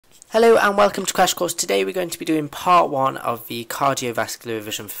Hello and welcome to Crash Course. Today we're going to be doing part 1 of the cardiovascular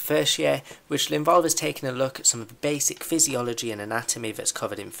revision for first year, which will involve us taking a look at some of the basic physiology and anatomy that's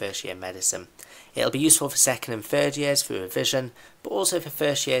covered in first year medicine. It'll be useful for second and third years for revision, but also for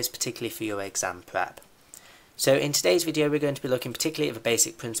first years, particularly for your exam prep. So in today's video we're going to be looking particularly at the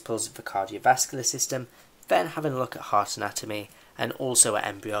basic principles of the cardiovascular system, then having a look at heart anatomy and also at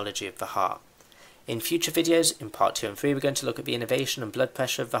embryology of the heart. In future videos, in part 2 and 3, we're going to look at the innervation and blood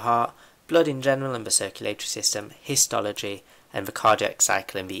pressure of the heart, blood in general and the circulatory system, histology, and the cardiac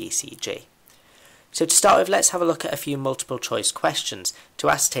cycle and the ECG. So to start with, let's have a look at a few multiple choice questions to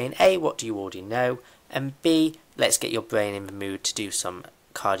ascertain A, what do you already know, and B, let's get your brain in the mood to do some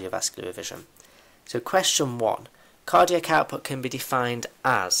cardiovascular revision. So question 1, cardiac output can be defined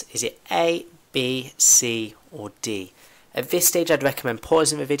as, is it A, B, C, or D? At this stage I'd recommend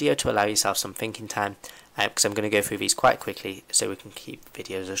pausing the video to allow yourself some thinking time, because I'm going to go through these quite quickly so we can keep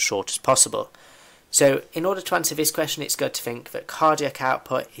videos as short as possible. So in order to answer this question, it's good to think that cardiac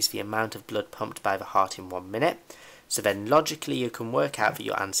output is the amount of blood pumped by the heart in 1 minute. So then logically you can work out that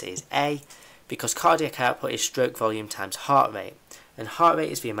your answer is A, because cardiac output is stroke volume times heart rate, and heart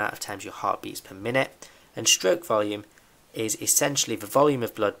rate is the amount of times your heart beats per minute, and stroke volume is essentially the volume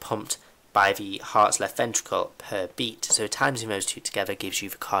of blood pumped by the heart's left ventricle per beat, so timesing those two together gives you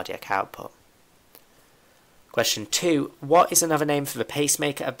the cardiac output. Question 2, what is another name for the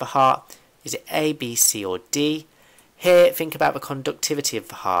pacemaker of the heart? Is it A, B, C, or D? Here, think about the conductivity of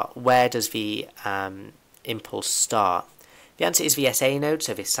the heart. Where does the impulse start? The answer is the SA node,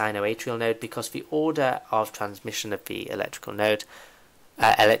 so the sinoatrial node, because the order of transmission of the electrical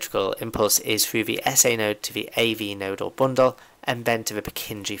impulse is through the SA node to the AV node or bundle, and then to the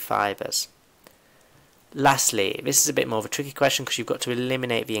Purkinje fibres. Lastly, this is a bit more of a tricky question because you've got to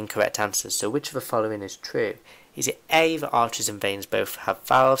eliminate the incorrect answers. So which of the following is true? Is it A, that arteries and veins both have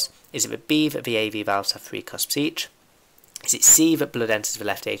valves? Is it B, that the AV valves have 3 cusps each? Is it C, that blood enters the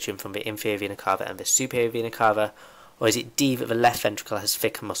left atrium from the inferior vena cava and the superior vena cava? Or is it D, that the left ventricle has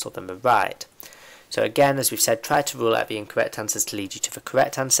thicker muscle than the right? So again, as we've said, try to rule out the incorrect answers to lead you to the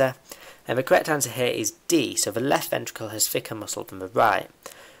correct answer. And the correct answer here is D, so the left ventricle has thicker muscle than the right.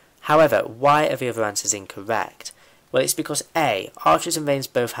 However, why are the other answers incorrect? Well, it's because A, arteries and veins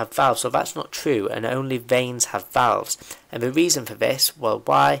both have valves, so that's not true, and only veins have valves. And the reason for this, well,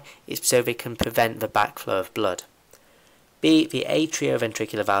 why, is so they can prevent the backflow of blood. B, the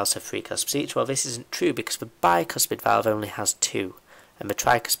atrioventricular valves have 3 cusps each. Well, this isn't true because the bicuspid valve only has 2, and the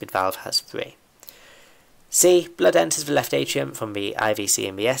tricuspid valve has 3. C, blood enters the left atrium from the IVC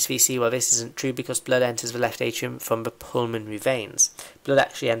and the SVC. Well, this isn't true because blood enters the left atrium from the pulmonary veins. Blood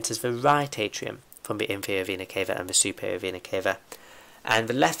actually enters the right atrium from the inferior vena cava and the superior vena cava. And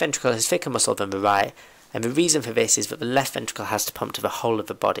the left ventricle has thicker muscle than the right, and the reason for this is that the left ventricle has to pump to the whole of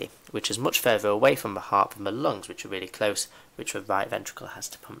the body, which is much further away from the heart than the lungs, which are really close, which the right ventricle has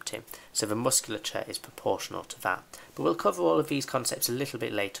to pump to. So the musculature is proportional to that. But we'll cover all of these concepts a little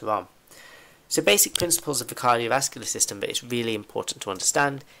bit later on. So basic principles of the cardiovascular system that it's really important to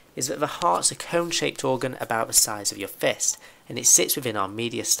understand is that the heart's a cone-shaped organ about the size of your fist, and it sits within our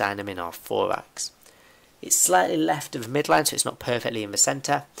mediastinum in our thorax. It's slightly left of the midline, so it's not perfectly in the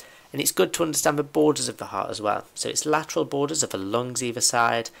centre, and it's good to understand the borders of the heart as well. So its lateral borders are the lungs either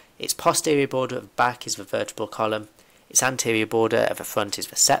side, its posterior border at the back is the vertebral column, its anterior border at the front is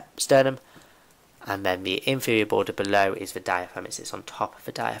the sternum, and then the inferior border below is the diaphragm. It sits on top of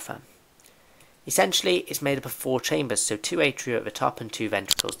the diaphragm. Essentially, it's made up of 4 chambers, so 2 atria at the top and 2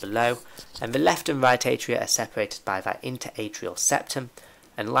 ventricles below, and the left and right atria are separated by that interatrial septum,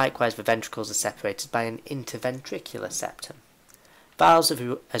 and likewise the ventricles are separated by an interventricular septum. Valves,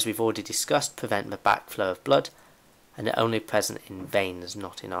 as we've already discussed, prevent the backflow of blood, and are only present in veins,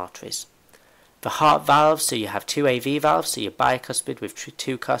 not in arteries. The heart valves, so you have 2 AV valves, so your bicuspid with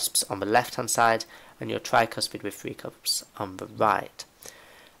 2 cusps on the left-hand side, and your tricuspid with 3 cusps on the right.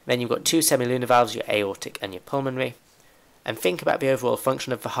 Then you've got 2 semilunar valves, your aortic and your pulmonary. And think about the overall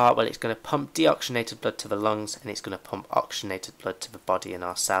function of the heart. Well, it's going to pump deoxygenated blood to the lungs, and it's going to pump oxygenated blood to the body and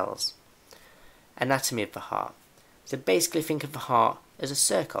our cells. Anatomy of the heart. So basically think of the heart as a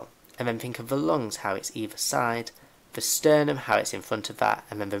circle, and then think of the lungs, how it's either side, the sternum, how it's in front of that,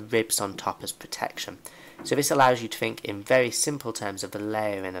 and then the ribs on top as protection. So this allows you to think in very simple terms of the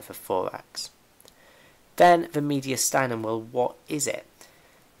layering of the thorax. Then the mediastinum, well, what is it?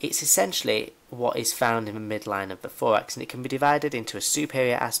 It's essentially what is found in the midline of the thorax, and it can be divided into a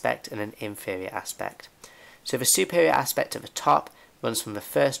superior aspect and an inferior aspect. So the superior aspect at the top runs from the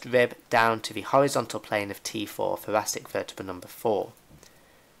first rib down to the horizontal plane of T4, thoracic vertebra number 4.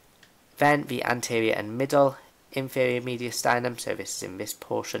 Then the anterior and middle inferior mediastinum, so this is in this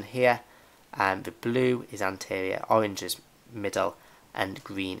portion here, and the blue is anterior, orange is middle, and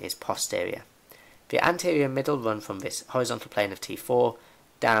green is posterior. The anterior and middle run from this horizontal plane of T4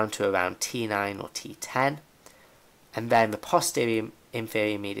 down to around T9 or T10, and then the posterior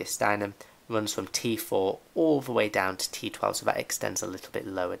inferior mediastinum runs from T4 all the way down to T12, so that extends a little bit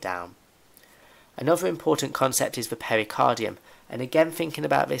lower down. Another important concept is the pericardium, and again thinking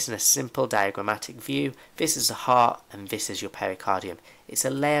about this in a simple diagrammatic view, this is the heart and this is your pericardium. It's a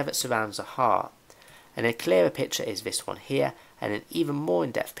layer that surrounds the heart, and a clearer picture is this one here, and an even more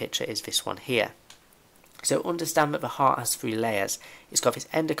in-depth picture is this one here. So understand that the heart has three layers. It's got this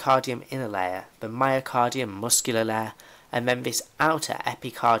endocardium inner layer, the myocardium muscular layer, and then this outer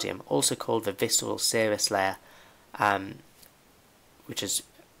epicardium, also called the visceral serous layer, which is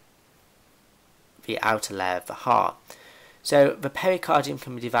the outer layer of the heart. So the pericardium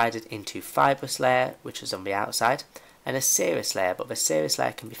can be divided into fibrous layer, which is on the outside, and a serous layer, but the serous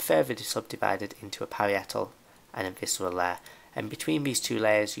layer can be further subdivided into a parietal and a visceral layer. And between these two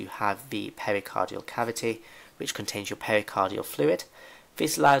layers you have the pericardial cavity, which contains your pericardial fluid.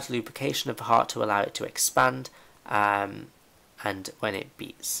 This allows lubrication of the heart to allow it to expand and when it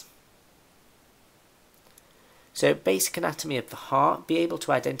beats. So basic anatomy of the heart, be able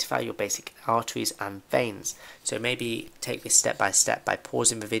to identify your basic arteries and veins. So maybe take this step by step by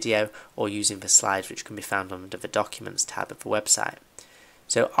pausing the video or using the slides which can be found under the Documents tab of the website.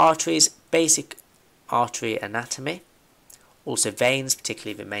 So arteries, basic artery anatomy. Also veins,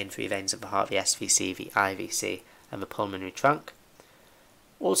 particularly the main three veins of the heart, the SVC, the IVC and the pulmonary trunk.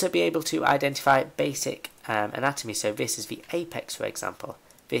 Also be able to identify basic anatomy, so this is the apex for example,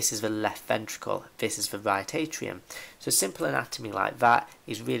 this is the left ventricle, this is the right atrium. So simple anatomy like that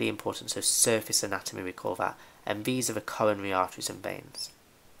is really important, so surface anatomy we call that, and these are the coronary arteries and veins.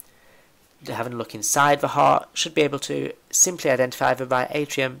 Having a look inside the heart, should be able to simply identify the right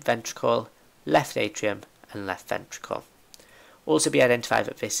atrium, ventricle, left atrium and left ventricle. Also be identified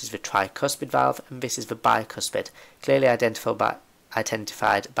that this is the tricuspid valve and this is the bicuspid, clearly identified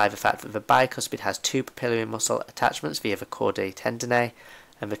by the fact that the bicuspid has two papillary muscle attachments via the chordae tendineae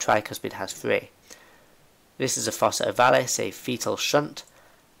and the tricuspid has three. This is a fossa ovalis, a fetal shunt,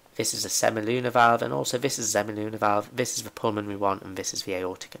 this is a semilunar valve, and also this is a semilunar valve, this is the pulmonary one and this is the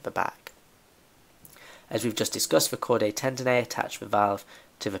aortic at the back. As we've just discussed, the chordae tendineae attach the valve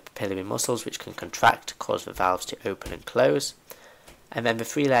to the papillary muscles which can contract to cause the valves to open and close. And then the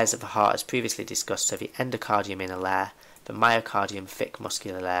three layers of the heart as previously discussed, so the endocardium inner layer, the myocardium thick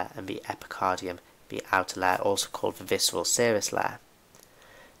muscular layer and the epicardium, the outer layer, also called the visceral serous layer.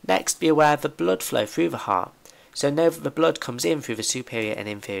 Next, be aware of the blood flow through the heart. So know that the blood comes in through the superior and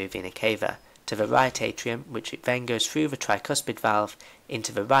inferior vena cava to the right atrium, which it then goes through the tricuspid valve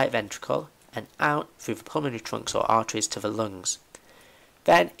into the right ventricle and out through the pulmonary trunks or arteries to the lungs.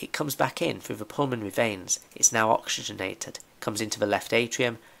 Then it comes back in through the pulmonary veins. It's now oxygenated, comes into the left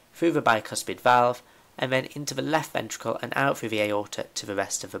atrium, through the bicuspid valve, and then into the left ventricle and out through the aorta to the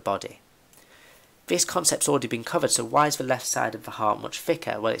rest of the body. This concept's already been covered, so why is the left side of the heart much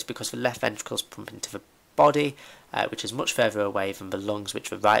thicker? Well, it's because the left ventricle is pumping into the body, which is much further away than the lungs, which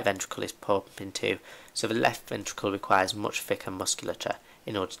the right ventricle is pumping to, so the left ventricle requires much thicker musculature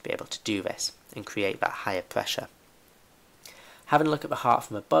in order to be able to do this and create that higher pressure. Having a look at the heart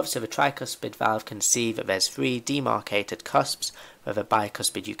from above, so the tricuspid valve can see that there's three demarcated cusps, where the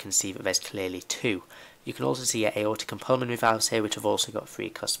bicuspid you can see that there's clearly two. You can also see your aortic and pulmonary valves here, which have also got three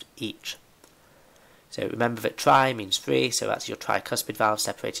cusps each. So remember that tri means three, so that's your tricuspid valve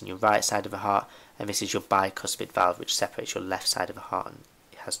separating your right side of the heart, and this is your bicuspid valve which separates your left side of the heart, and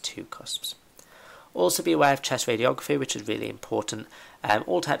it has two cusps. Also be aware of chest radiography, which is really important.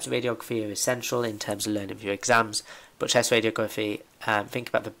 All types of radiography are essential in terms of learning for your exams, but chest radiography, think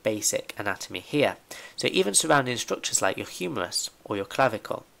about the basic anatomy here. So even surrounding structures like your humerus or your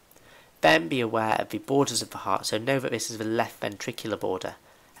clavicle. Then be aware of the borders of the heart, so know that this is the left ventricular border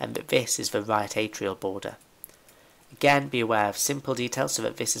and that this is the right atrial border. Again, be aware of simple details, so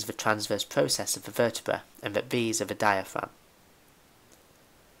that this is the transverse process of the vertebra and that these are the diaphragm.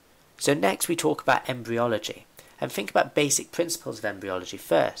 So next we talk about embryology, and think about basic principles of embryology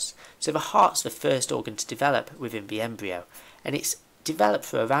first. So the heart's the first organ to develop within the embryo, and it's developed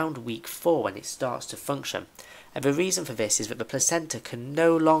for around week 4 when it starts to function. And the reason for this is that the placenta can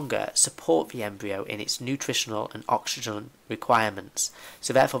no longer support the embryo in its nutritional and oxygen requirements,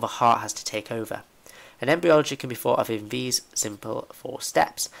 so therefore the heart has to take over. And embryology can be thought of in these simple 4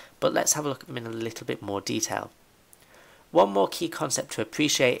 steps, but let's have a look at them in a little bit more detail. One more key concept to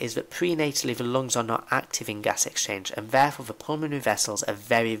appreciate is that prenatally the lungs are not active in gas exchange, and therefore the pulmonary vessels are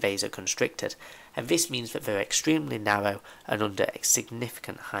very vasoconstricted, and this means that they're extremely narrow and under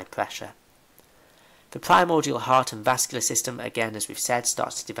significant high pressure. The primordial heart and vascular system, again as we've said,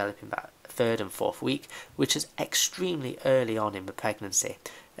 starts to develop in about third and fourth week, which is extremely early on in the pregnancy,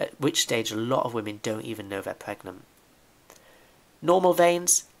 at which stage a lot of women don't even know they're pregnant. Normal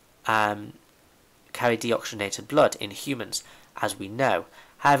veins carry deoxygenated blood in humans, as we know.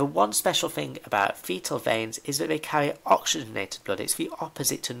 However, one special thing about fetal veins is that they carry oxygenated blood. It's the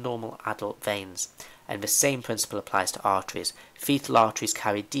opposite to normal adult veins. And the same principle applies to arteries. Fetal arteries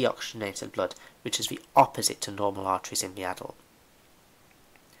carry deoxygenated blood, which is the opposite to normal arteries in the adult.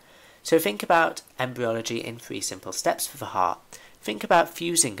 So think about embryology in 3 simple steps for the heart. Think about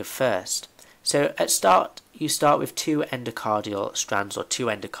fusing at first. So at start, you start with 2 endocardial strands or 2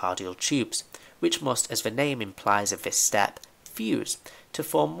 endocardial tubes, which must, as the name implies of this step, fuse to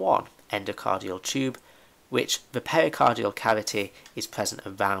form 1 endocardial tube, which the pericardial cavity is present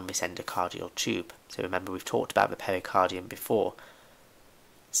around this endocardial tube. So remember, we've talked about the pericardium before.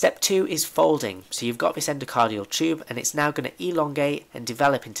 Step 2 is folding. So you've got this endocardial tube and it's now going to elongate and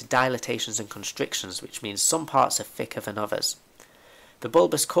develop into dilatations and constrictions, which means some parts are thicker than others. The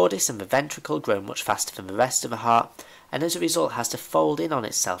bulbus cordis and the ventricle grow much faster than the rest of the heart, and as a result has to fold in on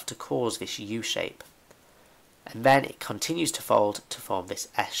itself to cause this U shape. And then it continues to fold to form this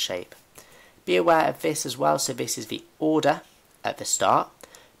S shape. Be aware of this as well, so this is the order at the start,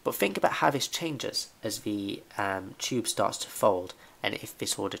 but think about how this changes as the tube starts to fold, and if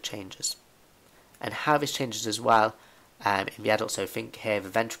this order changes. And how this changes as well in the adult, so think here the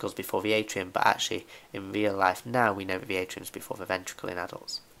ventricles before the atrium, but actually in real life now we know that the atrium is before the ventricle in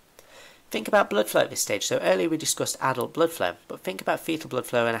adults. Think about blood flow at this stage. So earlier we discussed adult blood flow, but think about fetal blood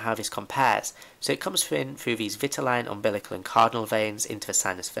flow and how this compares. So it comes in through these vitelline, umbilical and cardinal veins into the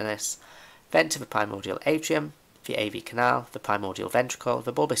sinus venous, then to the primordial atrium, the AV canal, the primordial ventricle,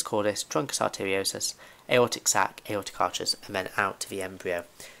 the bulbus cordis, truncus arteriosus, aortic sac, aortic arches, and then out to the embryo.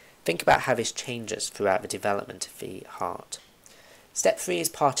 Think about how this changes throughout the development of the heart. Step 3 is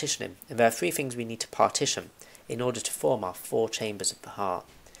partitioning, and there are 3 things we need to partition in order to form our 4 chambers of the heart.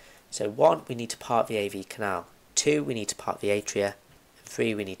 So 1, we need to part the AV canal, 2, we need to part the atria, and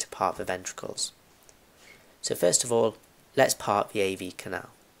 3, we need to part the ventricles. So first of all, let's part the AV canal.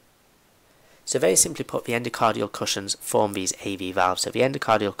 So very simply put, the endocardial cushions form these AV valves. So the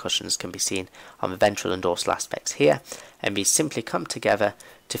endocardial cushions can be seen on the ventral and dorsal aspects here, and these simply come together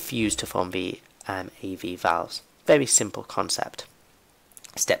to fuse to form the AV valves. Very simple concept.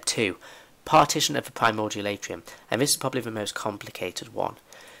 Step 2, partition of the primordial atrium, and this is probably the most complicated one.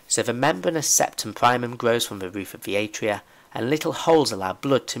 So the membranous septum primum grows from the roof of the atria, and little holes allow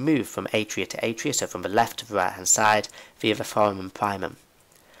blood to move from atria to atria, so from the left to the right hand side, via the foramen primum.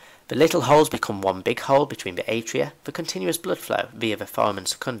 The little holes become one big hole between the atria for continuous blood flow via the foramen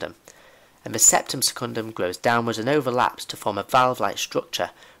secundum, and the septum secundum grows downwards and overlaps to form a valve-like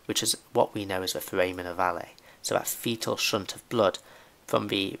structure, which is what we know as the foramen ovale, so that fetal shunt of blood from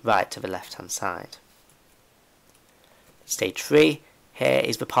the right to the left-hand side. Stage 3, here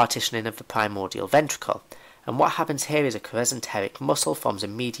is the partitioning of the primordial ventricle, and what happens here is a mesenteric muscle forms a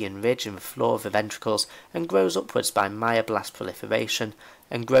median ridge in the floor of the ventricles and grows upwards by myoblast proliferation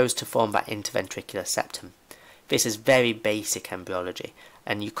and grows to form that interventricular septum. This is very basic embryology,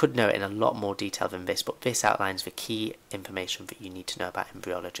 and you could know it in a lot more detail than this, but this outlines the key information that you need to know about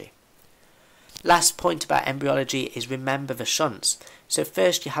embryology. Last point about embryology is remember the shunts. So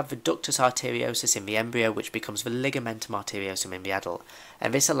first you have the ductus arteriosus in the embryo, which becomes the ligamentum arteriosum in the adult,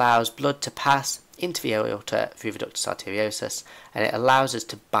 and this allows blood to pass into the aorta through the ductus arteriosus, and it allows us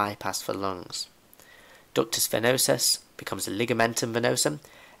to bypass the lungs. Ductus venosus becomes the ligamentum venosum,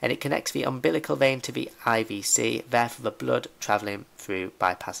 and it connects the umbilical vein to the IVC, therefore the blood travelling through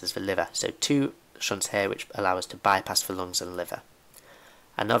bypasses the liver. So 2 shunts here which allow us to bypass the lungs and liver.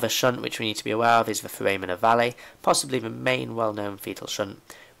 Another shunt which we need to be aware of is the foramen ovale, possibly the main well-known fetal shunt,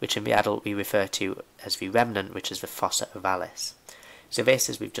 which in the adult we refer to as the remnant, which is the fossa ovalis. So this,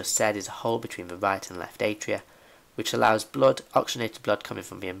 as we've just said, is a hole between the right and left atria, which allows blood, oxygenated blood coming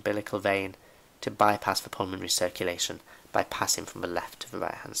from the umbilical vein, to bypass the pulmonary circulation by passing from the left to the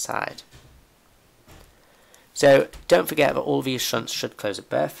right hand side. So don't forget that all these shunts should close at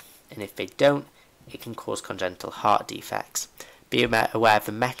birth, and if they don't, it can cause congenital heart defects. Be aware of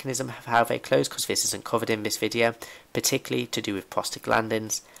the mechanism of how they close, because this isn't covered in this video, particularly to do with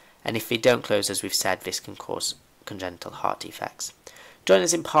prostaglandins, and if they don't close, as we've said, this can cause congenital heart defects. Join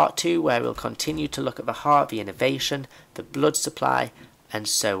us in part 2, where we'll continue to look at the heart, the innervation, the blood supply, and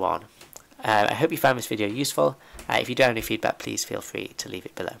so on. I hope you found this video useful. If you do have any feedback, please feel free to leave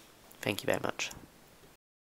it below. Thank you very much.